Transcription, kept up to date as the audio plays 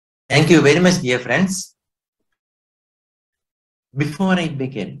Thank you very much, dear friends. Before I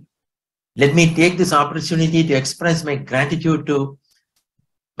begin, let me take this opportunity to express my gratitude to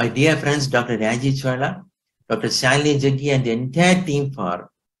my dear friends, Dr. Rajiv Chwala, Dr. Shalini Jaggi, and the entire team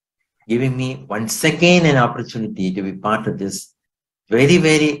for giving me once again an opportunity to be part of this very,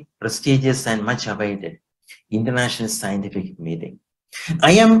 very prestigious and much awaited international scientific meeting.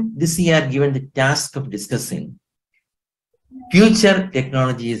 I am this year given the task of discussing future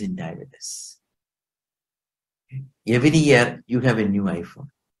technologies in diabetes. Every year you have a new iPhone.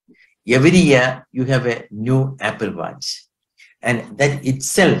 Every year you have a new Apple Watch. And that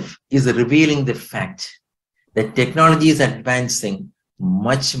itself is revealing the fact that technology is advancing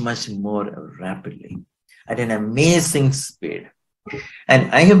much, much more rapidly at an amazing speed.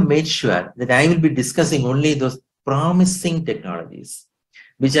 And I have made sure that I will be discussing only those promising technologies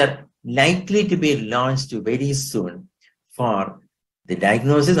which are likely to be launched very soon for the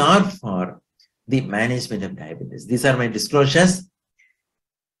diagnosis or for the management of diabetes. These are my disclosures.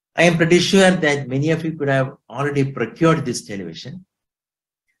 I am pretty sure that many of you could have already procured this television.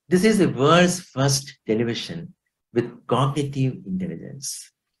 This is the world's first television with cognitive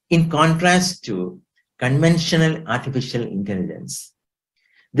intelligence. In contrast to conventional artificial intelligence,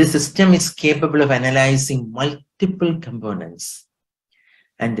 this system is capable of analyzing multiple components,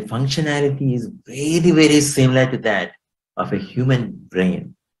 and the functionality is very, very similar to that of a human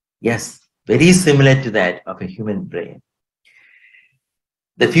brain. Yes, very similar to that of a human brain.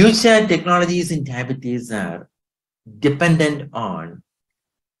 The future technologies in diabetes are dependent on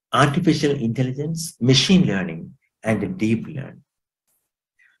artificial intelligence, machine learning, and deep learning.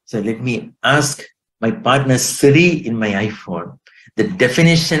 So let me ask my partner Siri in my iPhone the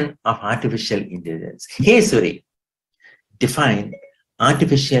definition of artificial intelligence. Hey Siri, define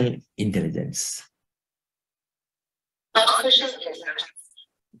artificial intelligence. Artificial intelligence.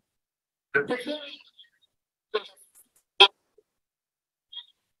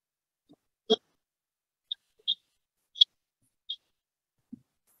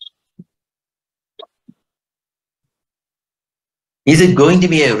 Is it going to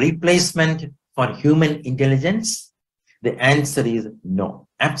be a replacement for human intelligence? The answer is no,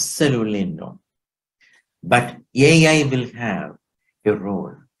 absolutely no. But AI will have a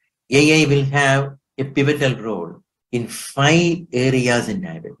role. AI will have a pivotal role in 5 areas in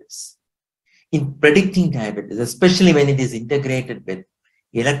diabetes. In predicting diabetes, especially when it is integrated with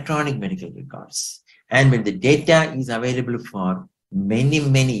electronic medical records and when the data is available for many,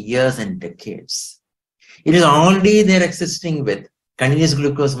 many years and decades. It is already there existing with continuous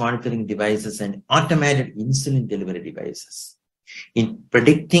glucose monitoring devices and automated insulin delivery devices. In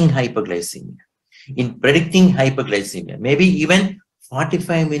predicting hypoglycemia, maybe even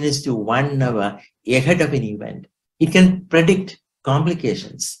 45 minutes to 1 hour ahead of an event, it can predict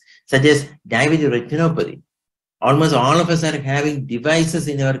complications such as diabetic retinopathy. Almost all of us are having devices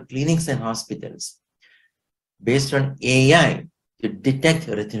in our clinics and hospitals based on AI to detect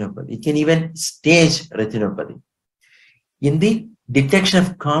retinopathy. It can even stage retinopathy. In the detection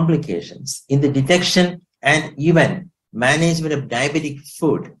of complications, in the detection and even management of diabetic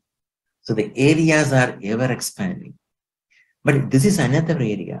food. So the areas are ever expanding. But this is another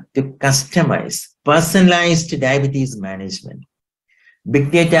area to customize personalized diabetes management.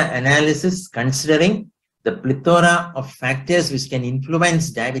 Big data analysis considering the plethora of factors which can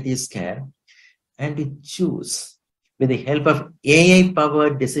influence diabetes care and to choose with the help of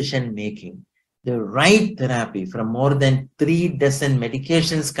AI-powered decision making the right therapy from more than 3 dozen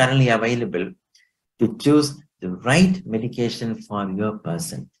medications currently available to choose the right medication for your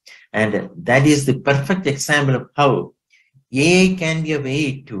person. And that is the perfect example of how AI can be a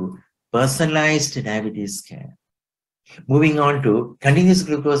way to personalized diabetes care. Moving on to continuous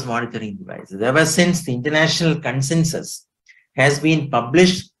glucose monitoring devices. Ever since the international consensus has been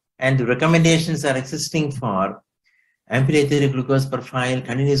published and the recommendations are existing for ambulatory glucose profile,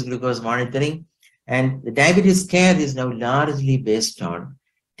 continuous glucose monitoring, and the diabetes care is now largely based on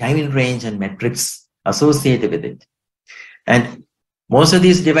time in range and metrics associated with it. And most of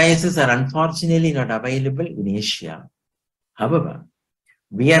these devices are unfortunately not available in Asia. However,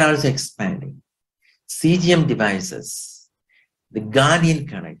 we are also expanding. CGM devices, the Guardian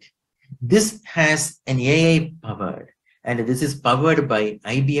Connect, this has an AI powered, and this is powered by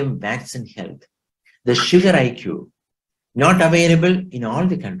IBM Watson Health. The Sugar IQ, not available in all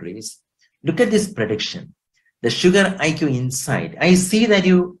the countries. Look at this prediction. The Sugar IQ Insight. I see that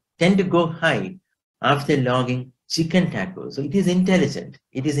you tend to go high after logging chicken tacos. So it is intelligent.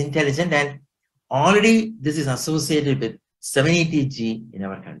 It is intelligent, and already this is associated with 780G in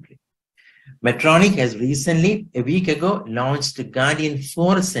our country. Medtronic has recently, a week ago, launched Guardian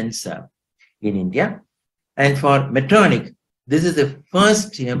 4 sensor in India. And for Medtronic, this is the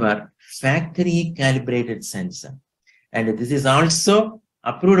first ever factory calibrated sensor. And this is also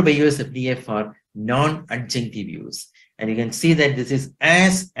approved by US FDA for non-adjunctive use. And you can see that this is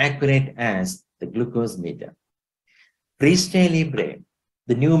as accurate as the glucose meter. Freestyle Libre,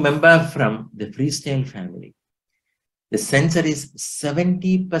 the new member from the Freestyle family. The sensor is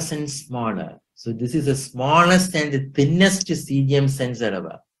 70% smaller. So this is the smallest and the thinnest CGM sensor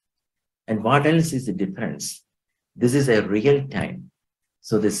ever. And what else is the difference? This is a real time.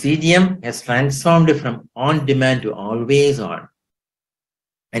 So the CGM has transformed from on demand to always on.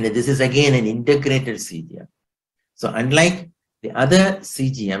 And this is again an integrated CGM. So unlike the other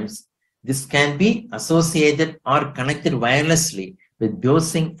CGMs, this can be associated or connected wirelessly with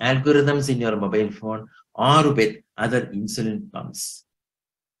dosing algorithms in your mobile phone or with other insulin pumps.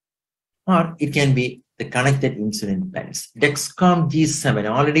 Or it can be the connected insulin pens. Dexcom G7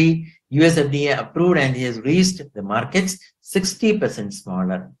 already US FDA approved and has reached the markets 60%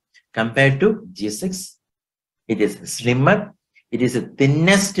 smaller compared to G6. It is slimmer. It is the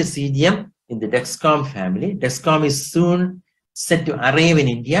thinnest CGM in the Dexcom family. Dexcom is soon set to arrive in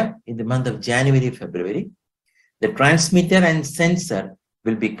India in the month of January, February. The transmitter and sensor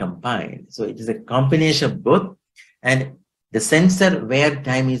will be combined. So it is a combination of both. And the sensor wear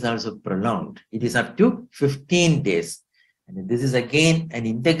time is also prolonged. It is up to 15 days. And this is again an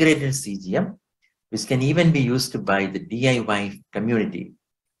integrated CGM, which can even be used by the DIY community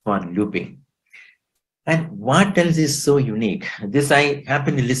for looping. And what else is so unique? This I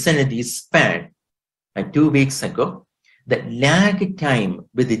happened to listen to this pad 2 weeks ago. The lag time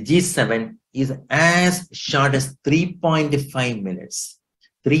with the G7 is as short as 3.5 minutes.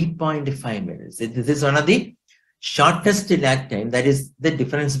 3.5 minutes. This is one of the shortest lag time. That is the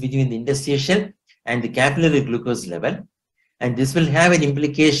difference between the interstitial and the capillary glucose level. And this will have an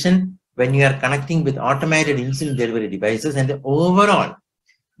implication when you are connecting with automated insulin delivery devices and the overall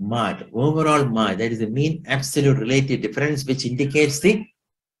MAD, that is the mean absolute relative difference, which indicates the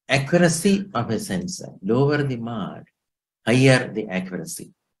accuracy of a sensor. Lower the MAD, higher the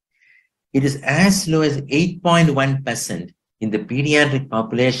accuracy. It is as low as 8.1% in the pediatric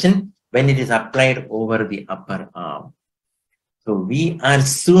population when it is applied over the upper arm. So we are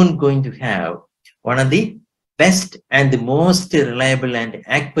soon going to have one of the best and the most reliable and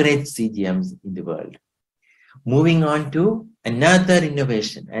accurate CGMs in the world. Moving on to another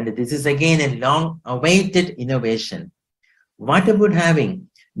innovation, and this is again a long-awaited innovation. What about having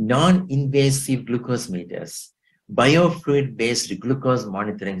non-invasive glucose meters, biofluid-based glucose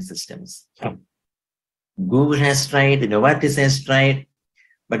monitoring systems? Google has tried, Novartis has tried,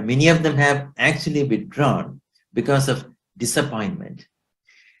 but many of them have actually withdrawn because of disappointment.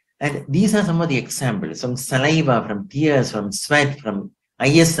 And these are some of the examples from saliva, from tears, from sweat, from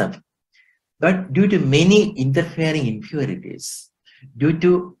ISF. But due to many interfering impurities, due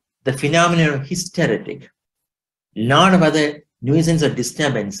to the phenomenon of hysteretic, lot of other nuisance or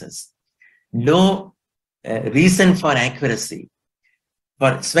disturbances, no reason for accuracy.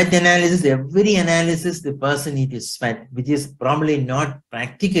 For sweat analysis, every analysis the person needs to sweat, which is probably not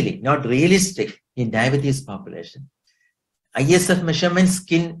practically, not realistic in diabetes population. ISF measurement,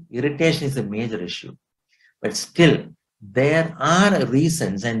 skin irritation is a major issue. But still, there are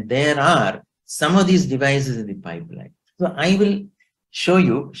reasons and there are some of these devices in the pipeline. So I will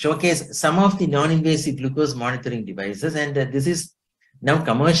showcase some of the non-invasive glucose monitoring devices, and this is now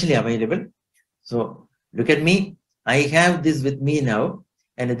commercially available. So look at me. I have this with me now,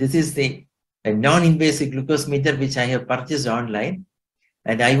 and this is the non-invasive glucose meter which I have purchased online.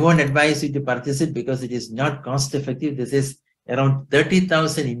 And I won't advise you to purchase it because it is not cost effective. This is around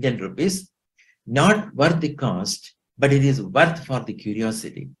 30,000 Indian rupees. Not worth the cost, but it is worth for the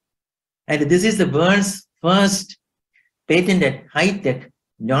curiosity. And this is the world's first patented high-tech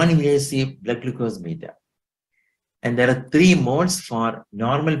non-invasive blood glucose meter. And there are 3 modes for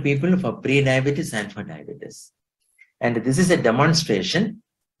normal people, for pre-diabetes and for diabetes. And this is a demonstration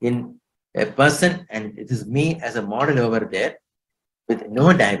in a person, and it is me as a model over there with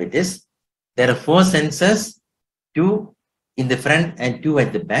no diabetes. There are 4 sensors, 2 in the front and 2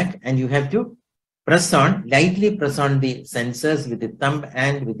 at the back, and you have to lightly press on the sensors with the thumb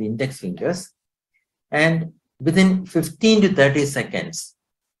and with the index fingers. And within 15 to 30 seconds,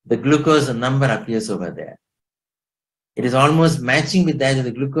 the glucose number appears over there. It is almost matching with that of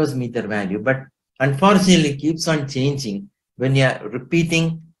the glucose meter value, but unfortunately it keeps on changing when you are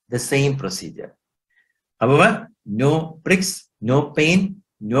repeating the same procedure. However, no pricks, no pain,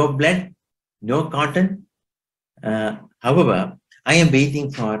 no blood, no cotton. However, I am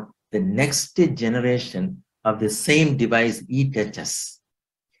waiting for the next generation of the same device, e-touches.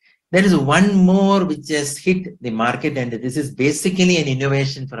 There is one more which has hit the market, and this is basically an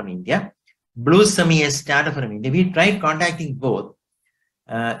innovation from India. Blue Semi has started from India. We tried contacting both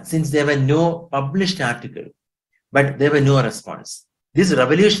since there were no published article, but there were no response. This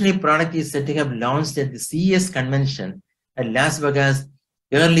revolutionary product is set to have launched at the CES convention at Las Vegas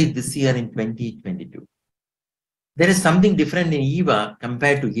early this year in 2022. There is something different in EVA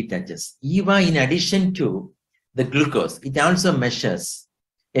compared to e-touches. EVA, in addition to the glucose, it also measures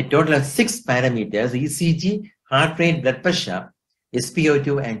a total of 6 parameters: ECG, heart rate, blood pressure,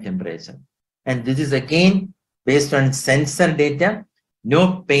 SpO2, and temperature. And this is again based on sensor data,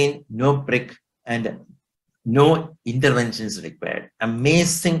 no pain, no prick, and no interventions required.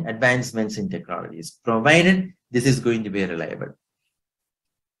 Amazing advancements in technologies, provided this is going to be reliable.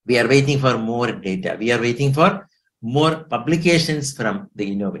 We are waiting for more data. We are waiting for more publications from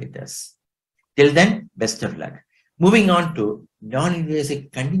the innovators. Till then, best of luck. Moving on to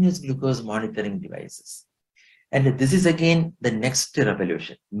non-invasive continuous glucose monitoring devices. And this is again the next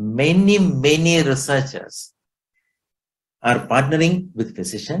revolution. Many researchers are partnering with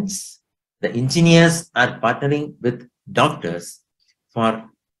physicians. The engineers are partnering with doctors for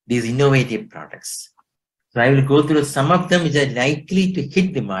these innovative products. So I will go through some of them which are likely to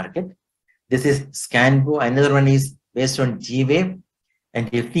hit the market. This is Scanbo. Another one is based on G-Wave,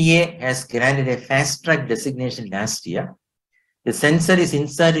 and FDA has granted a fast track designation last year. The sensor is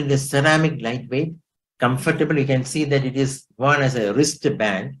inserted in a ceramic, lightweight, comfortable. You can see that it is worn as a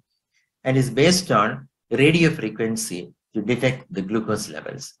wristband and is based on radio frequency to detect the glucose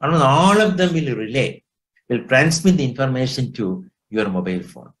levels. Almost all of them will transmit the information to your mobile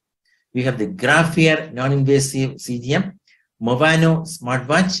phone. We have the Graphier non-invasive CGM, Movano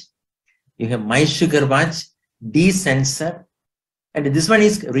smartwatch, you have My Sugar Watch, D sensor, and this one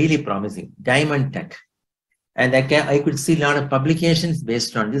is really promising, Diamond Tech. And I could see a lot of publications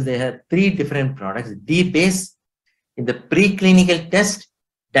based on this. They have 3 different products. D-base, in the preclinical test,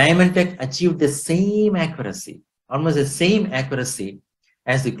 Diamond Tech achieved the same accuracy, almost the same accuracy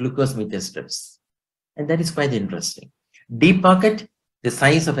as the glucose meter strips. And that is quite interesting. D-Pocket, the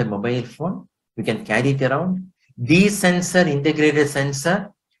size of a mobile phone, you can carry it around. D-sensor, integrated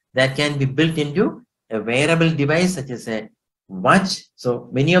sensor that can be built into a wearable device such as a watch. So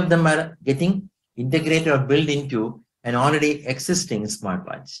many of them are getting integrated or built into an already existing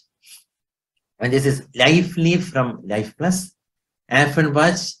smartwatch. And this is LifeLeaf from Life Plus, Apple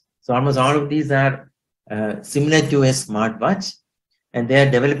Watch. So almost all of these are similar to a smartwatch, and they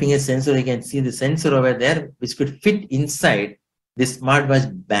are developing a sensor. You can see the sensor over there, which could fit inside the smartwatch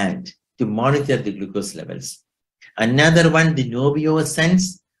band to monitor the glucose levels. Another one, the Novio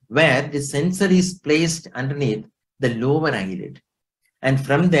Sense, where the sensor is placed underneath the lower eyelid. And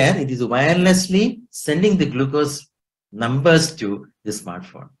from there, it is wirelessly sending the glucose numbers to the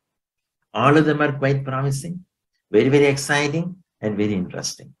smartphone. All of them are quite promising, very exciting, and very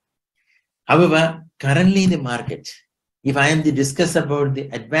interesting. However, currently in the market, if I am to discuss about the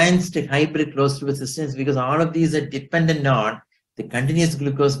advanced hybrid closed-loop systems, because all of these are dependent on the continuous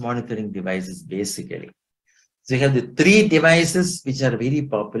glucose monitoring devices, basically. So you have the 3 devices which are very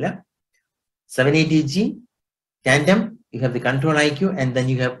popular: 780G, Tandem, you have the Control IQ, and then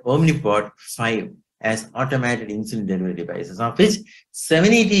you have Omnipod 5 as automated insulin delivery devices, of which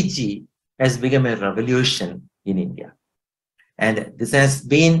 780G has become a revolution in India. And this has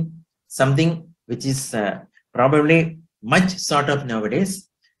been something which is probably much sought of nowadays.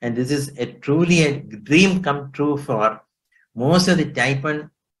 And this is truly a dream come true for most of the type 1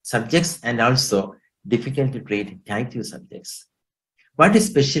 subjects and also difficult to treat type 2 subjects. What is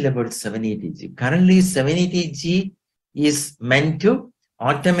special about 780G? Currently, 780G is meant to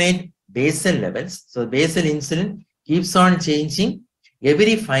automate basal levels. So basal insulin keeps on changing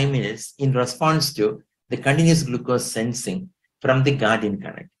every 5 minutes in response to the continuous glucose sensing from the Guardian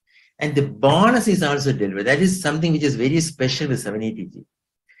Connect. And the bonus is also delivered. That is something which is very special with 780G.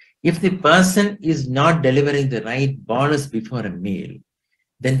 If the person is not delivering the right bonus before a meal,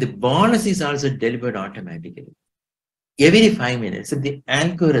 then the bonus is also delivered automatically. Every 5 minutes, if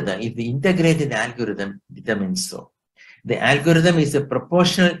the integrated algorithm determines so. The algorithm is a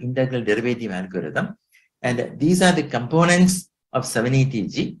proportional integral derivative algorithm, and these are the components of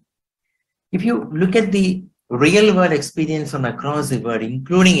 780G. If you look at the real world experience from across the world,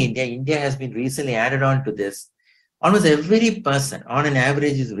 including India, India has been recently added on to this. Almost every person on an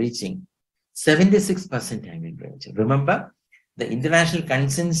average is reaching 76% time in range. Remember, the international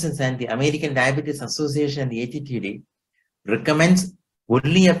consensus and the American Diabetes Association and the ATTD recommends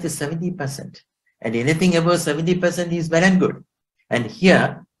only up to 70%. And anything above 70% is well and good. And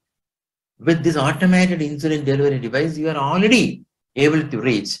here, with this automated insulin delivery device, you are already able to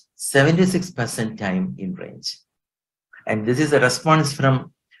reach 76% time in range. And this is a response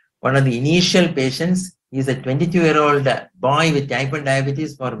from one of the initial patients. He's a 22-year-old boy with type 1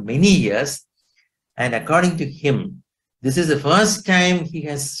 diabetes for many years. And according to him, this is the first time he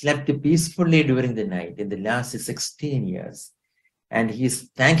has slept peacefully during the night in the last 16 years. And he's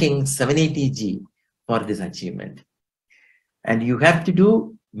thanking 780G for this achievement. And you have to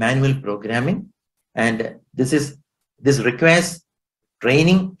do manual programming. And this requires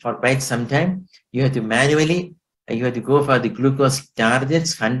training for quite some time. You have to manually, you have to go for the glucose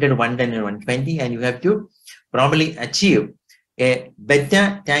targets, 100, 110, and 120, and you have to probably achieve a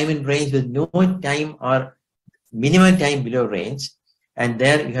better time in range with no time or minimum time below range. And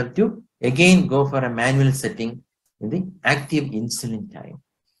there you have to again go for a manual setting in the active insulin time.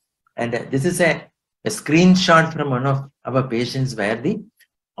 And this is a screenshot from one of our patients where the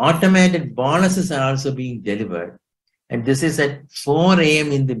automated boluses are also being delivered. And this is at 4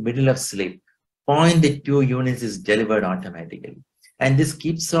 a.m. in the middle of sleep. 0.2 units is delivered automatically. And this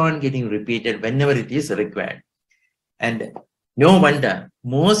keeps on getting repeated whenever it is required. And no wonder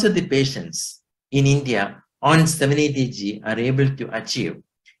most of the patients in India on 780G are able to achieve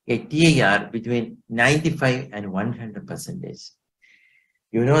a TAR between 95 and 100%.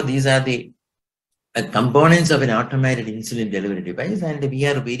 You know, these are the components of an automated insulin delivery device, and we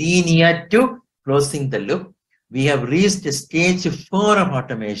are very near to closing the loop. We have reached stage 4 of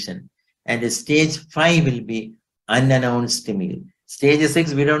automation, and stage 5 will be unannounced meal. Stage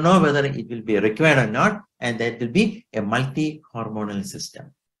 6, we don't know whether it will be required or not, and that will be a multi-hormonal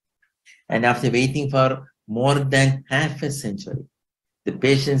system. And after waiting for more than half a century, the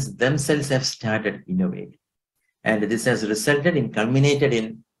patients themselves have started innovating. And this has resulted in, culminated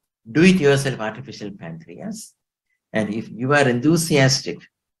in do-it-yourself artificial pancreas. And if you are enthusiastic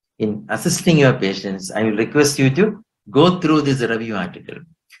in assisting your patients, I will request you to go through this review article.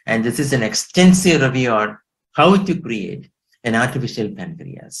 And this is an extensive review on how to create an artificial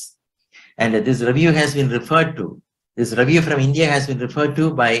pancreas. And this review has been referred to, this review from India has been referred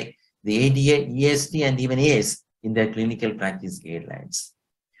to by the ADA, EST, and even ACE in their clinical practice guidelines.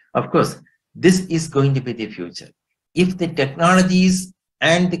 Of course, this is going to be the future. If the technologies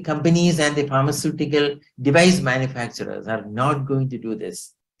and the companies and the pharmaceutical device manufacturers are not going to do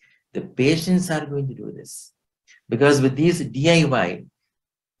this, the patients are going to do this. Because with these DIY,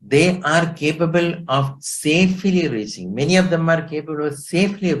 they are capable of safely reaching, many of them are capable of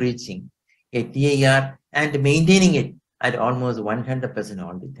safely reaching a TAR and maintaining it at almost 100%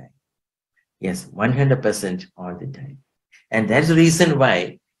 all the time. Yes, 100% all the time. And that's the reason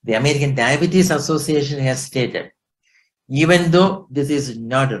why the American Diabetes Association has stated, even though this is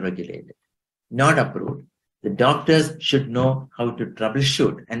not regulated, not approved, the doctors should know how to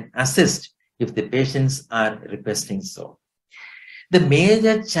troubleshoot and assist if the patients are requesting so. The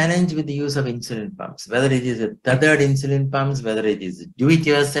major challenge with the use of insulin pumps, whether it is a tethered insulin pumps, whether it is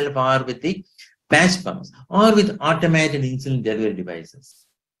do-it-yourself or with the patch pumps or with automated insulin delivery devices,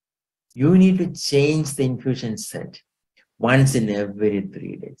 you need to change the infusion set once in every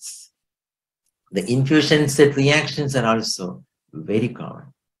 3 days. The infusion set reactions are also very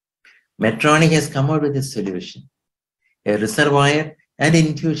common. Medtronic has come out with a solution, a reservoir and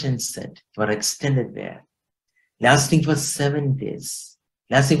infusion set for extended wear, lasting for 7 days,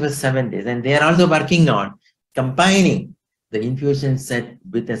 and they are also working on combining the infusion set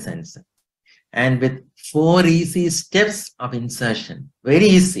with a sensor and with 4 easy steps of insertion, very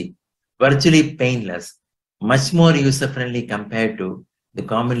easy, virtually painless, much more user-friendly compared to the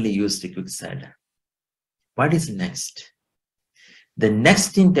commonly used Quicksand. What is next? The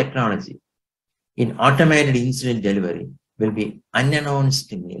next in technology in automated insulin delivery will be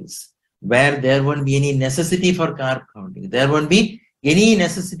unannounced meals, where there won't be any necessity for carb counting. There won't be any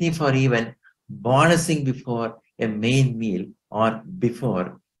necessity for even bolusing before a main meal or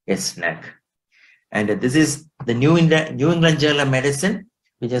before a snack. And this is the New England Journal of Medicine,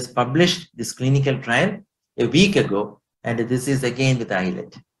 which has published this clinical trial a week ago. And this is again with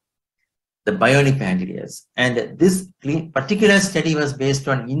islet, the bionic pancreas. And this particular study was based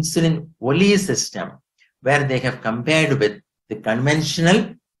on insulin-only system, where they have compared with the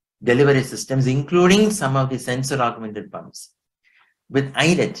conventional delivery systems, including some of the sensor-augmented pumps, with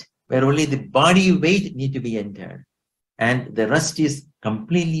islet, where only the body weight need to be entered, and the rest is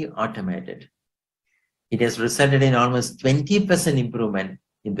completely automated. It has resulted in almost 20% improvement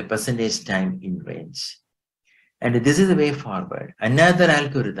in the percentage time in range. And this is the way forward. Another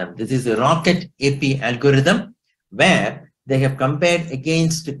algorithm, this is a Rocket AP algorithm, where they have compared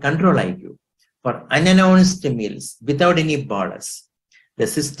against Control IQ for unannounced meals without any bolus. The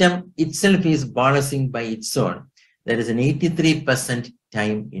system itself is balancing by its own. There is an 83%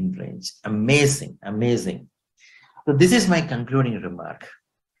 time in range. Amazing, amazing. So this is my concluding remark.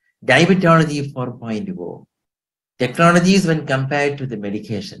 Diabetology 4.0. Technologies, when compared to the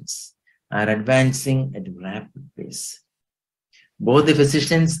medications, are advancing at a rapid pace. Both the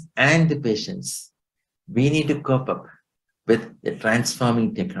physicians and the patients, we need to cope up with the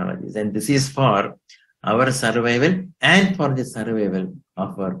transforming technologies. And this is for our survival and for the survival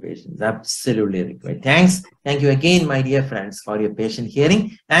of our patients. Absolutely required. Thanks. Thank you again, my dear friends, for your patient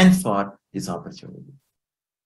hearing and for this opportunity.